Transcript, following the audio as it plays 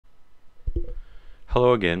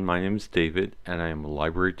Hello again, my name is David and I am a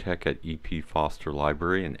library tech at E.P.Foster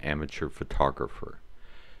Library and amateur photographer.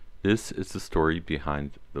 This is the story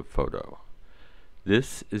behind the photo.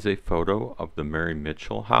 This is a photo of the Mary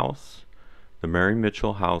Mitchell house. The Mary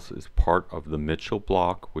Mitchell house is part of the Mitchell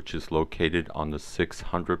block, which is located on the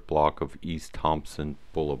 600 block of East Thompson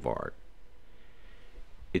Boulevard.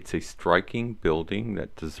 It's a striking building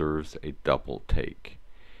that deserves a double take.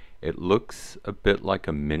 It looks a bit like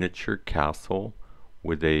a miniature castle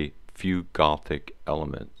with a few Gothic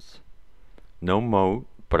elements. No moat,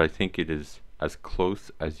 but I think it is as close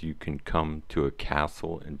as you can come to a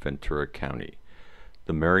castle in Ventura County.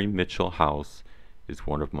 The Mary Mitchell house is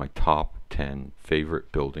one of my top 10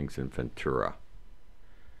 favorite buildings in Ventura.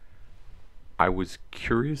 I was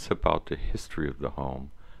curious about the history of the home,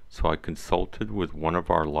 so I consulted with one of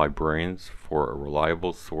our librarians for a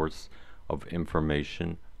reliable source of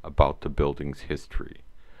information about the building's history.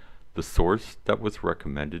 The source that was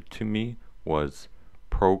recommended to me was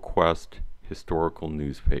ProQuest Historical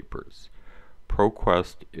Newspapers.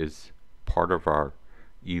 ProQuest is part of our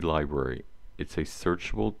e-library. It's a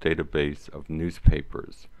searchable database of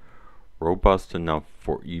newspapers, robust enough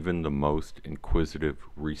for even the most inquisitive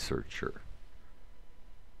researcher.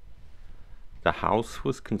 The house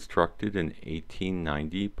was constructed in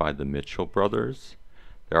 1890 by the Mitchell brothers.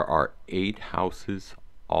 There are 8 houses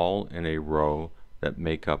all in a row that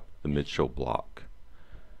make up the Mitchell block.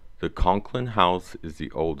 The Conklin house is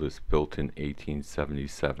the oldest, built in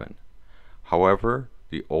 1877. However,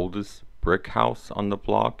 the oldest brick house on the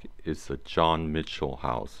block is the John Mitchell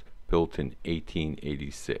house, built in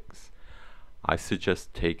 1886. I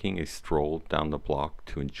suggest taking a stroll down the block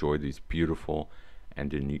to enjoy these beautiful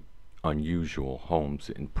and unusual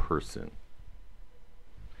homes in person.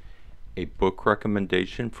 A book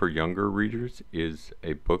recommendation for younger readers is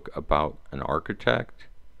a book about an architect,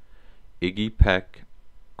 Iggy Peck,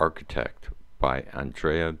 Architect by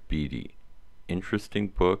Andrea Beatty. Interesting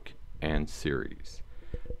book and series.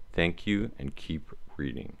 Thank you and keep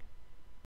reading.